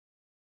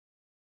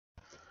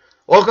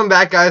Welcome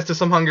back, guys, to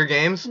some Hunger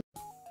Games.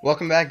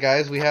 Welcome back,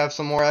 guys. We have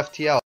some more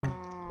FTL.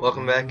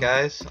 Welcome back,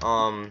 guys,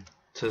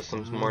 to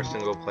some more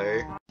single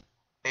player.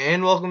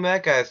 And welcome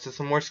back, guys, to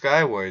some more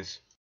Skywars.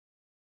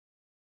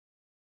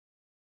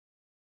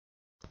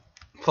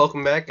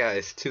 Welcome back,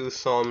 guys, to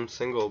some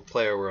single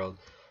player world.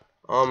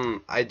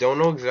 I don't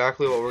know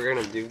exactly what we're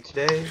gonna do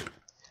today,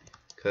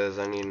 because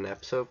I need an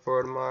episode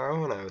for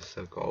tomorrow, and I was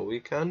sick all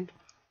weekend.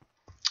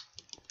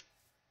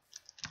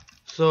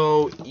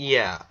 So,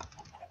 yeah.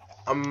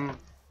 I'm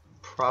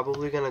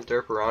probably gonna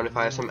derp around. If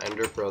I have some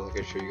ender pearls, I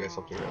could show you guys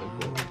something really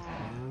cool.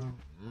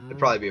 It'd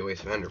probably be a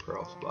waste of ender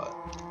pearls, but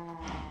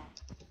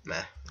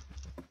meh.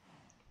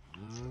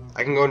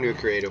 I can go into a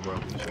creative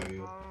world and show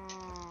you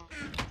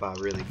if I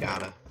really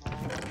gotta.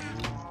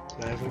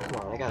 Guys, come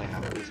on, I gotta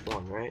have at least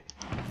one, right?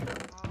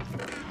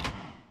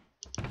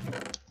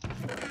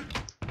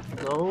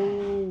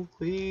 No,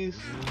 please.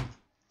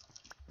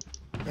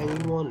 I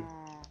need one.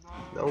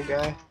 No,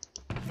 guy.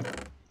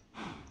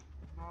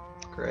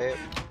 Great.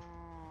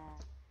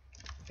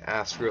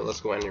 Ah, screw it, let's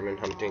go Enderman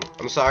hunting.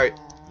 I'm sorry,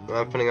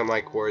 I'm putting up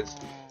my cords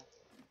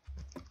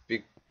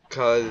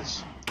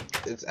because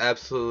it's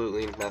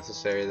absolutely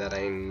necessary that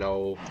I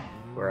know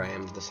where I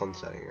am. The sun's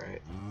setting,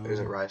 right? Or is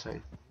it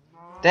rising?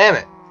 Damn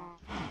it!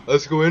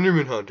 Let's go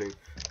Enderman hunting.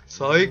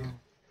 Psych!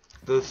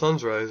 The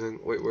sun's rising.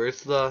 Wait,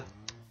 where's the...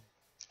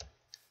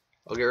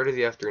 I'll get rid of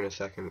the after in a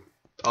second.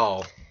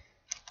 Oh.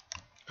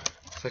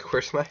 It's like,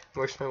 where's my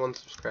one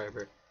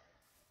subscriber?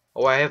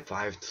 Oh, I have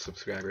 5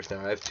 subscribers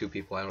now. I have 2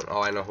 people.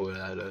 I know who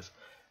that is.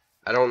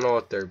 I don't know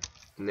what their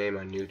name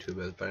on YouTube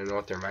is, but I know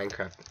what their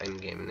Minecraft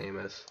endgame name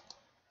is.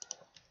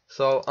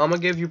 So, I'm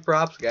gonna give you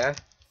props, guy.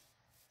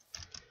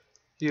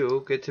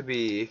 You get to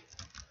be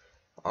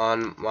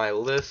on my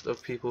list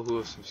of people who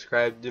have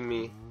subscribed to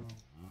me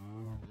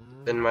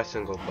in my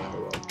single player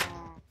world.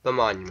 The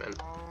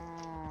monument.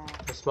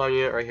 This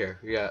monument right here.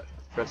 We got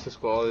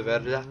Francisco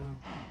Oliveira.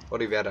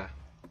 Oliveira.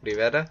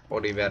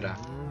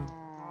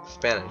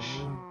 Spanish.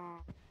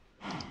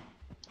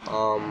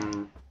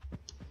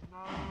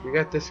 We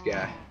got this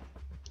guy.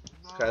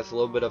 This guy's a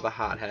little bit of a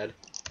hothead.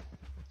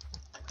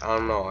 I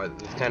don't know,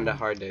 it's kind of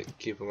hard to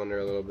keep him under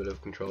a little bit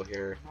of control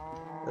here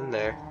and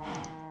there.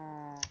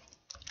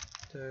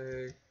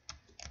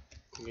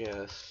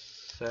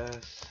 Yes,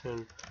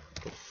 assassin.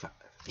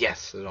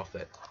 Yes, it'll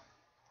fit.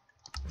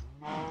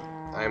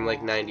 I'm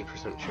like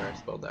 90% sure I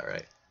spelled that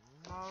right.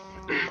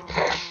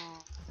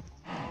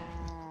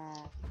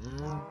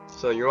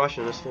 So you're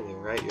watching this video,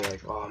 right? You're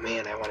like, oh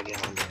man, I want to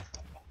get on there.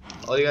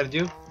 All you gotta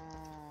do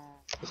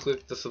is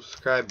click the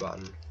subscribe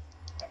button.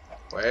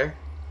 Where?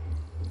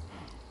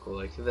 Go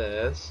like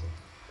this.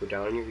 Go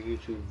down in your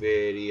YouTube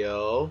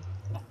video.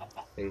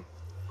 And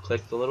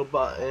click the little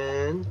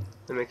button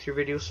that makes your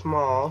video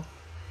small.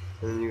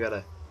 And then you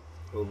gotta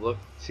go look,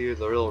 see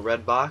the little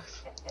red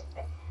box?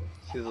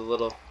 See the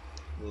little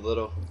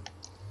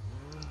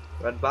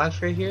red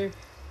box right here?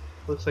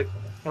 Looks like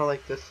kinda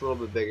like this, a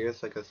little bit bigger.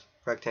 It's like a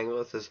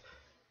rectangle. It says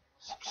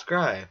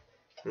subscribe.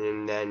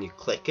 And then you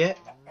click it.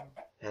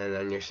 And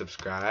then you're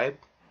subscribed,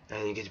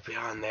 and you get to be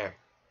on there.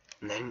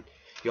 And then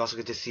you also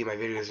get to see my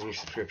videos in your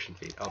subscription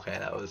feed. Okay,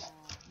 that was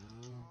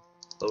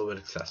a little bit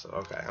excessive.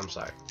 Okay, I'm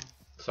sorry.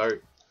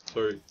 Sorry.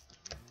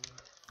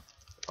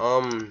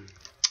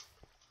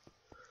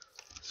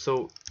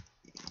 So,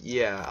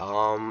 yeah,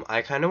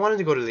 I kind of wanted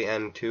to go to the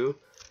end, too,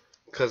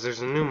 because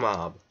there's a new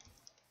mob.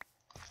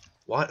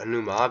 What? A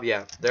new mob?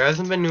 Yeah, there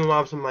hasn't been new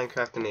mobs in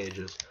Minecraft in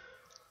ages.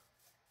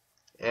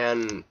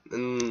 And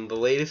in the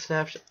latest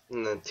snapshot,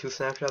 in the 2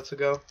 snapshots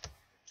ago,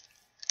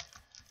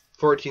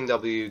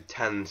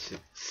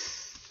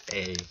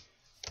 14W10A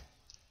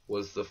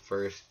was the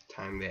first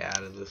time they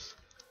added this.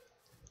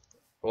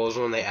 Well, it was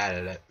when they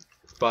added it.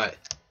 But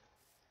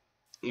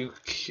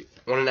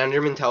when an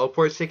Enderman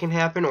teleport stick can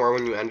happen, or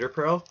when you Ender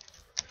Pearl.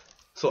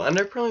 So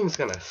Ender Pearling is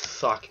gonna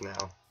suck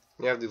now.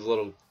 You have these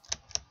little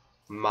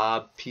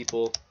mob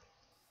people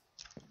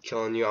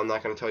killing you. I'm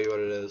not gonna tell you what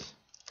it is.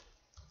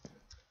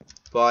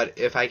 But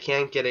if I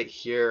can't get it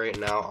here right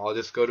now, I'll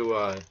just go to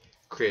a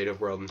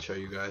creative world and show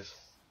you guys.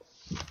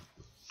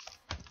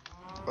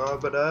 It'll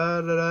be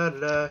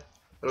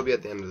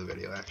at the end of the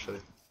video,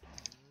 actually.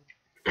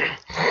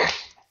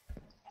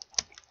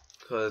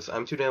 Because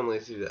I'm too damn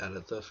lazy to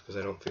edit this, because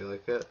I don't feel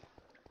like it.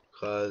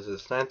 Because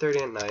it's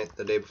 9:30 at night,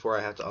 the day before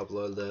I have to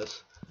upload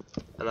this.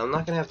 And I'm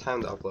not going to have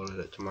time to upload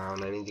it tomorrow,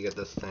 and I need to get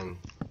this thing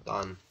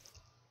done.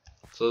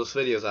 So this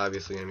video is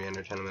obviously going to be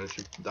under 10 minutes.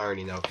 You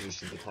already know because you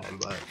see the time,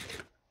 but...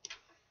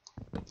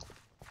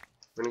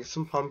 We're gonna get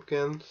some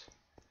pumpkins,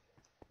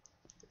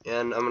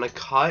 and I'm gonna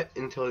cut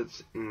until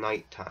it's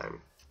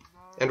nighttime.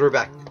 And we're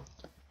back.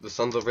 The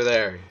sun's over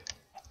there.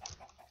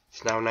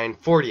 It's now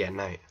 9:40 at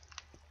night.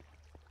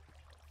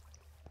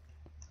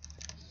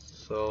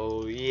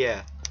 So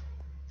yeah,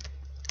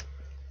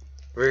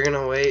 we're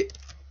gonna wait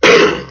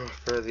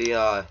for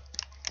the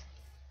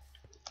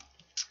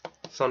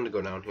sun to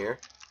go down here.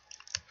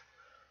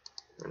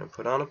 We're gonna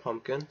put on a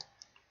pumpkin.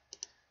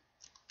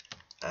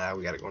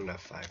 We gotta go into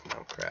F5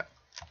 now. Crap.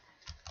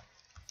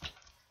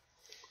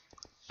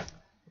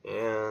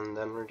 And And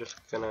then we're just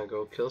gonna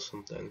go kill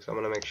some things. I'm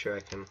gonna make sure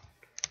I can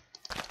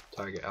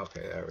target.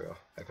 Okay, there we go.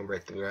 I can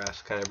break the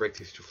grass. Can I break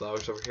these 2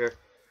 flowers over here?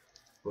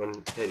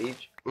 1 hit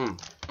each.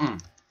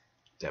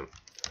 Damn.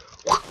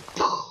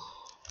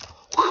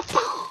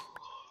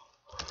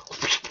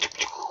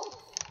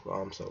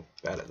 Wow, I'm so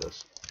bad at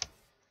this.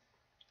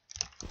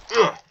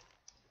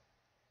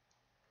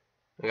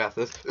 I got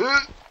this.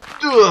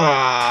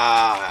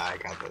 I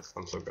got this.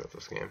 I'm so good at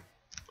this game.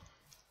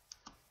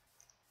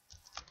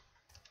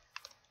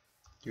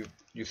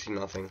 You see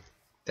nothing.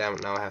 Damn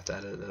it, now I have to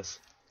edit this.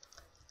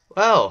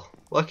 Well,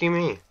 lucky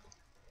me.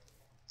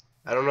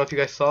 I don't know if you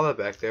guys saw that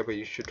back there, but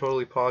you should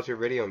totally pause your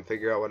video and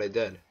figure out what I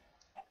did.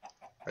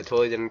 I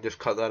totally didn't just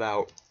cut that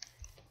out.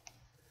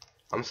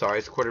 I'm sorry,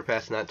 it's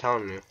 1/4 not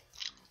telling you.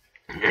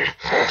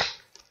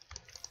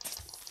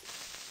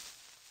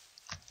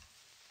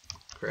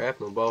 Crap,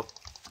 no bow.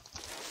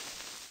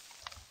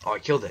 Oh, I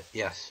killed it,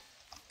 yes.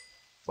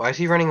 Why is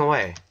he running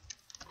away?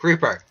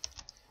 Creeper!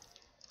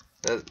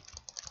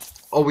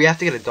 Oh, we have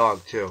to get a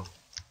dog, too.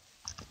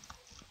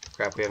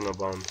 Crap, we have no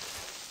bones.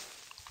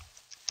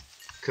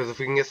 Because if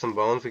we can get some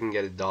bones, we can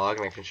get a dog,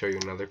 and I can show you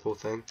another cool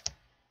thing.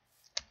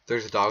 If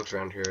there's dogs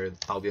around here,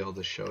 I'll be able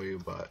to show you,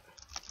 but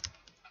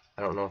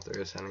I don't know if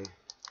there is any.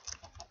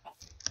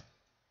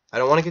 I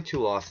don't want to get too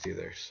lost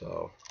either,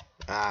 so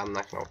I'm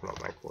not going to open up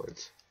my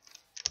cords.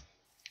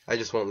 I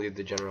just won't leave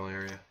the general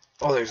area.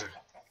 Oh, there's a...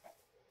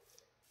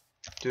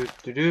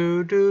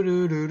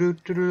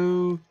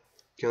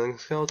 Killing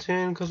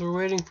skeleton, because we're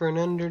waiting for an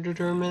ender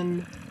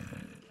determined.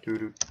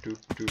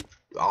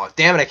 Oh,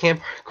 damn it, I can't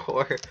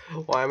parkour.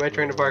 Why am I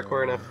trying to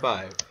parkour in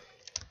F5?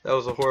 That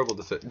was a horrible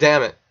decision.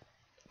 Damn it.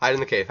 Hide in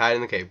the cave, hide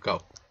in the cave.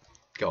 Go.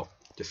 Go.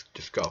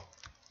 Just go.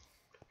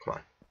 Come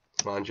on.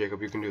 Come on,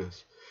 Jacob, you can do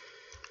this.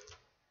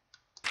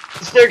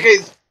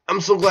 Staircase!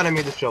 I'm so glad I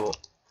made this shovel.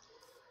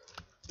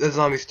 That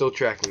zombie's still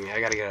tracking me. I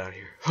gotta get out of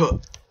here. Huh.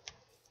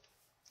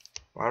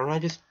 Why don't I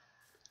just...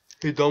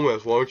 Hey,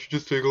 dumbass, why don't you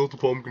just take out the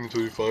pumpkin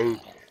until you find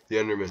the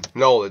Enderman?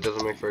 No, it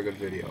doesn't make for a good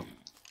video.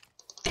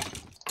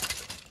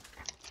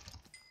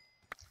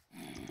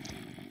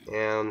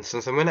 And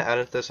since I'm gonna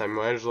edit this, I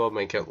might as well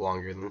make it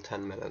longer than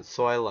 10 minutes.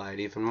 So I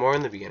lied even more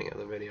in the beginning of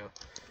the video.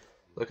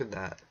 Look at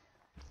that.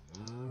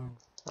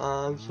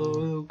 I'm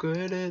so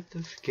good at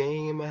this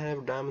game. I have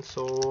a diamond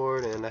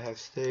sword and I have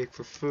steak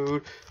for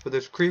food, but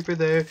there's a creeper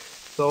there.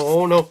 So,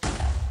 oh no.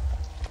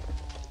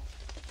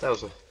 That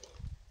was a...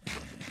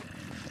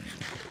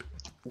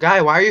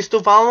 Guy, why are you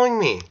still following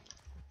me?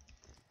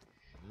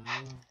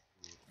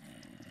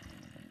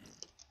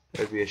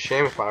 It'd be a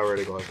shame if I were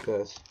to go like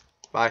this.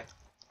 Bye.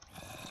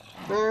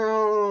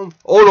 Oh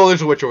no,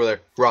 there's a witch over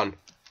there. Run.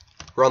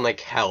 Run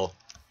like hell.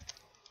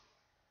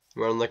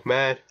 Run like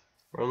mad.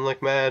 Run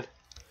like mad.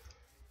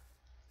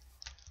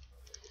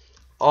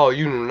 Oh,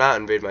 you do not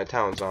invade my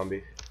town,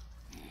 zombie.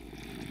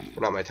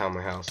 Or not my town,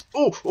 my house.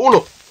 Oh, oh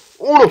no.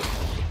 Oh no.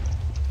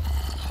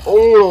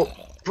 Oh no.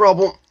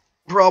 Problem.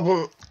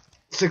 Problem.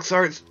 6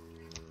 hearts.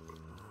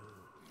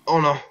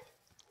 Oh no.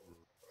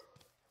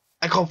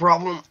 I call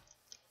problem.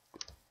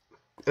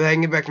 If I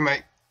can get back to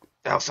my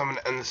house, I'm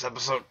gonna end this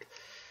episode.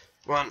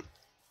 Come on.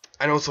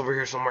 I know it's over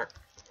here somewhere.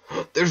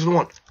 There's the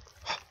one.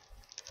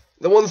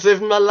 The one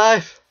saving my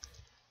life.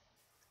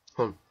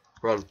 Run.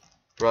 Run.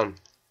 Run.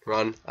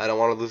 Run. I don't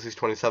want to lose these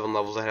 27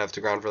 levels I have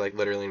to ground for like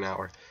literally an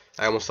hour.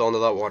 I almost fell into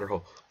that water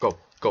hole. Go.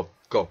 Go.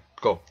 Go.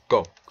 Go.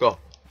 Go. Go.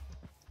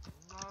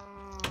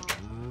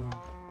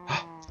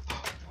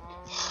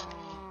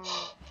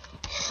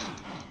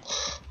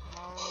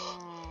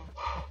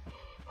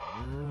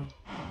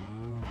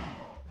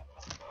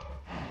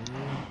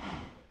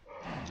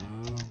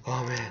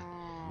 Oh man.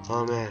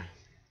 Oh man.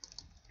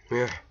 Come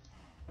here.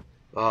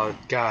 Oh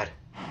god.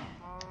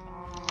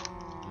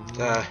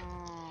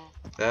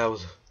 That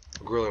was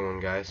a grueling one,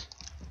 guys.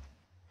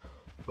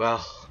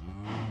 Well.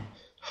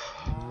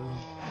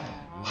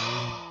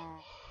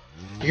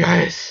 You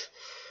guys,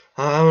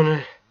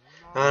 I'm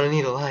gonna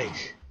need a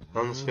like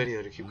on this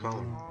video to keep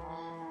going.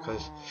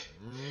 Because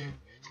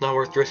it's not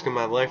worth risking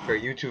my life for a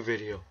YouTube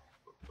video.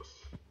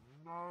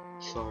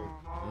 Sorry.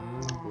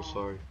 I'm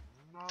sorry.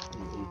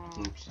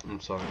 I'm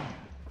sorry.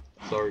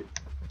 Sorry.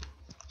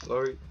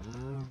 Sorry.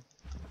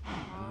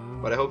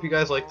 But I hope you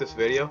guys like this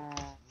video.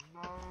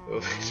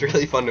 It's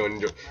really fun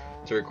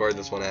to record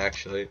this one,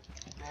 actually.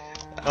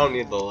 I don't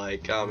need the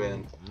like. Oh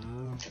man.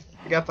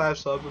 I got 5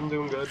 subs. I'm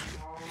doing good.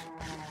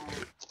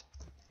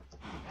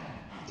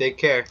 Take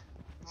care.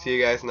 See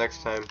you guys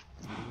next time.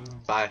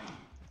 Bye.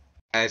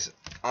 Guys,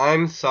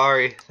 I'm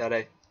sorry that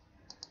I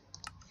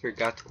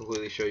forgot to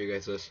completely show you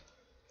guys this.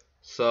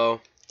 So,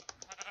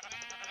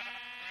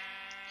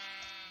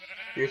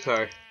 here's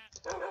our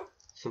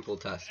simple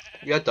test.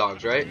 You got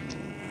dogs, right?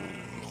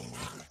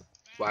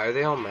 Why are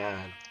they all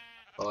mad?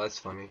 Oh, that's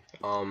funny.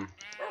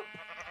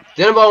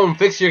 Dinnerbone,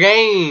 fix your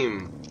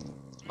game!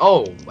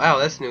 Oh, wow,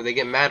 that's new. They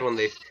get mad when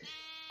they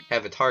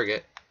have a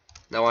target.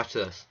 Now watch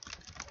this.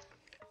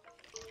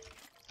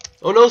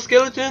 Oh no,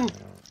 skeleton!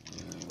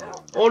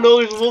 Oh no,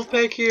 there's a wolf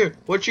pack here.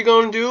 What you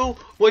gonna do?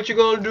 What you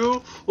gonna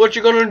do? What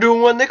you gonna do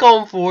when they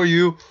come for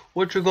you?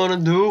 What you gonna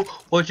do?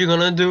 What you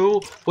gonna do?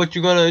 What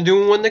you gonna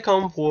do when they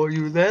come for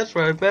you? That's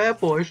right,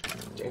 bad boys.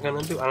 What you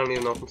gonna do? I don't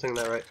even know if I'm saying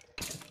that right.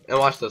 And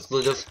watch this.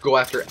 Let's just go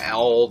after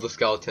all the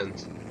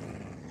skeletons.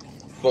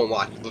 Won't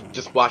watch.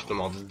 Just watch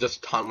them all.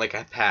 Just taunt like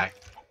a pack.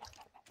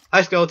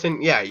 Hi,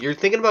 skeleton. Yeah, you're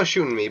thinking about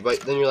shooting me, but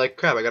then you're like,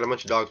 crap, I got a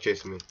bunch of dogs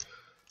chasing me.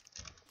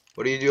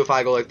 What do you do if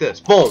I go like this?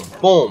 Boom!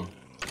 Boom!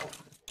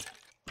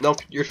 Nope,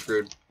 you're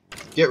screwed.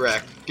 Get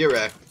wrecked. Get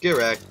wrecked. Get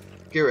wrecked.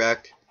 Get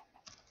wrecked.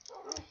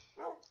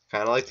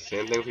 Kind of like the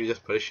same thing if you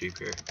just put a sheep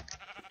here.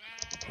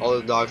 All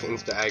the dogs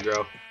insta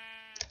aggro.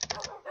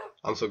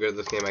 I'm so good at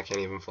this game I can't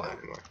even fly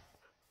anymore.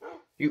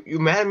 You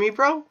mad at me,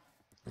 bro?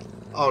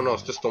 Oh no,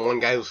 it's just the one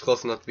guy who's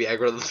close enough to be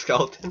aggro to the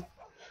skeleton.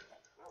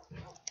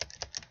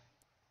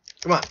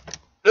 Come on.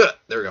 Ugh,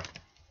 there we go.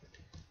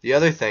 The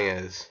other thing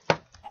is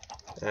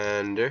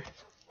Ender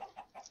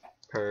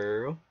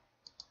Pearl.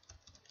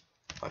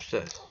 Watch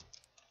this.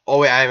 Oh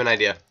wait, I have an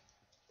idea.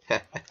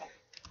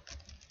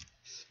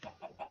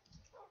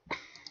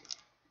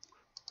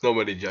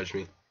 Nobody judge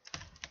me.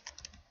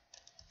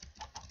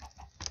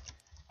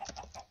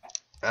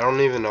 I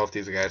don't even know if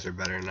these guys are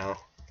better now.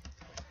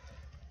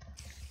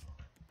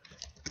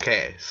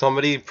 Okay,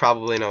 somebody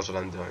probably knows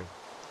what I'm doing.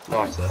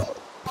 Watch this.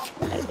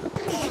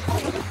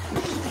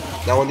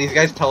 Now when these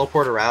guys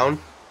teleport around...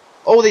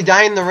 Oh, they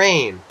die in the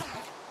rain!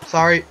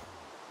 Sorry.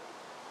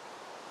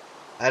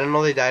 I didn't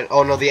know they died.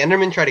 Oh no, the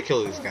Endermen try to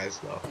kill these guys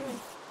though.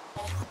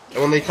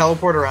 And when they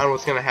teleport around,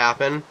 what's gonna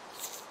happen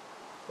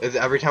is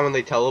every time when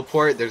they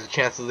teleport, there's a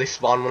chance that they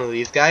spawn one of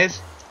these guys.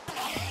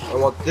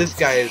 And what this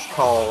guy is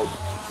called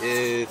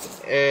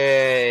is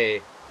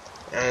a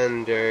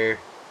Ender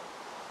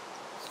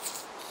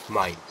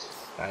Might.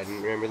 I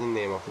didn't remember the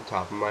name off the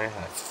top of my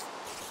head.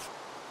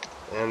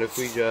 And if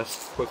we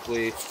just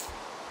quickly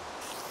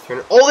turn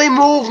it... Oh, they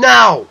move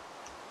now!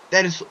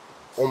 That is...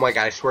 Oh my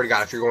god, I swear to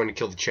god, if you're going to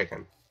kill the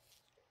chicken.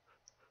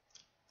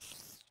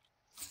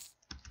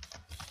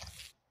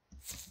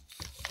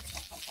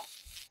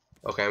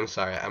 Okay, I'm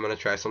sorry. I'm gonna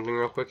try something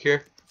real quick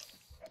here.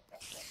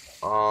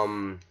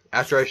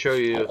 After I show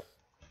you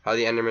how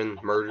the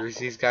Enderman murders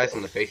these guys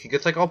in the face, he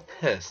gets like all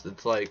pissed.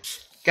 It's like,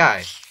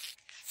 guy,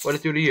 what'd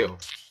it do to you?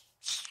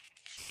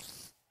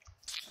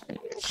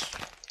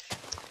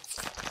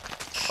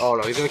 Oh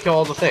no, he's gonna kill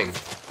all the things.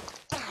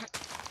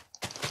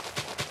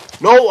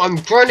 No, I'm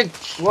trying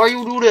to... Why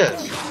you do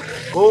this?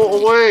 Go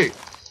away!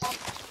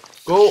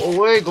 Go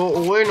away, go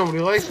away, nobody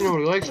likes you,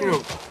 nobody likes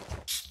you.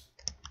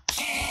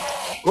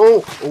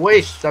 Go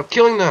away, stop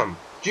killing them!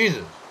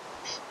 Jesus!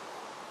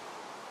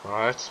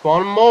 Alright,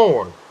 spawn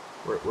more!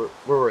 Where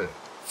were they?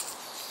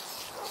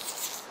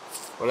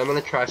 But I'm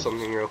gonna try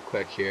something real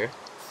quick here.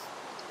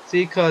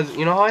 See, cause,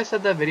 you know how I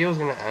said that video was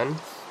gonna end?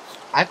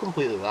 I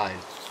completely lied.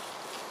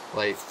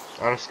 Like,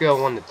 on a scale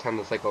of 1 to 10,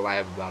 that's like a lie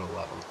of about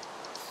 11.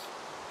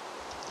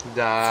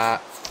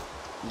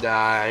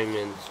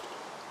 Diamond.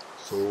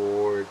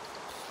 Sword.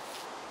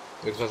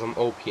 Because I'm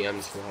OP, I'm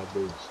just gonna have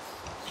boots.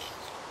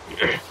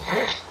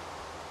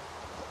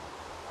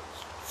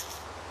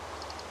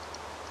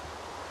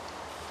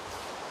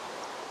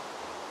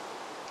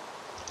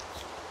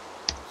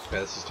 Okay,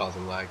 this is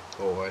causing lag.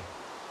 Go away.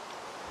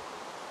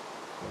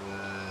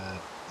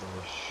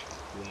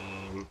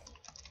 Name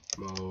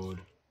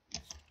mode.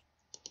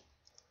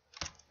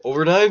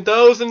 Over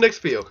 9,000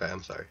 XP. Okay,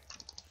 I'm sorry.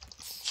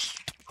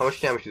 How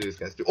much damage do these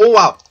guys do? Oh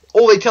wow!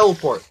 Oh, they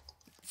teleport.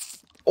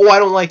 Oh, I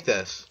don't like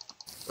this.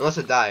 Unless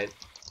it died.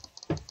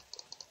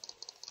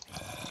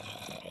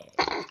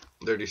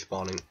 They're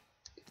despawning.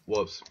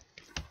 Whoops.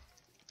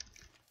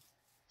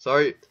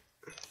 Sorry.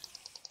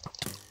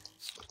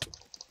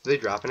 Do they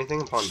drop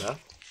anything upon death?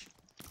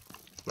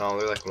 No,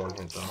 they're like one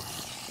hit though.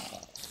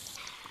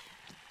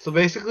 So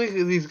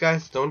basically, these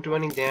guys don't do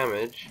any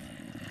damage.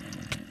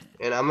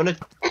 And I'm gonna...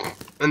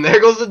 And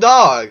there goes the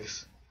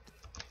dogs!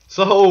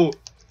 So,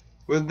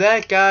 with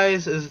that,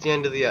 guys, is the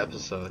end of the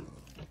episode.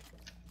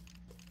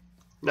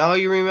 Now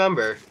you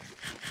remember,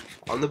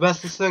 I'm the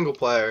best of single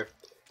player.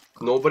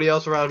 Nobody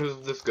else around who's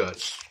this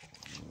good.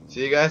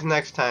 See you guys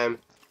next time.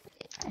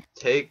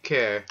 Take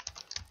care.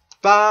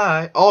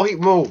 Bye! Oh, he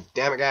moved!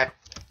 Damn it, guy.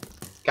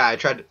 Guy, I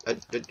tried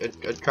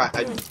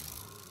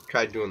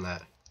doing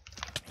that.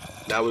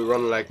 Now we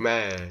run like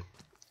mad.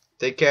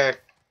 Take care.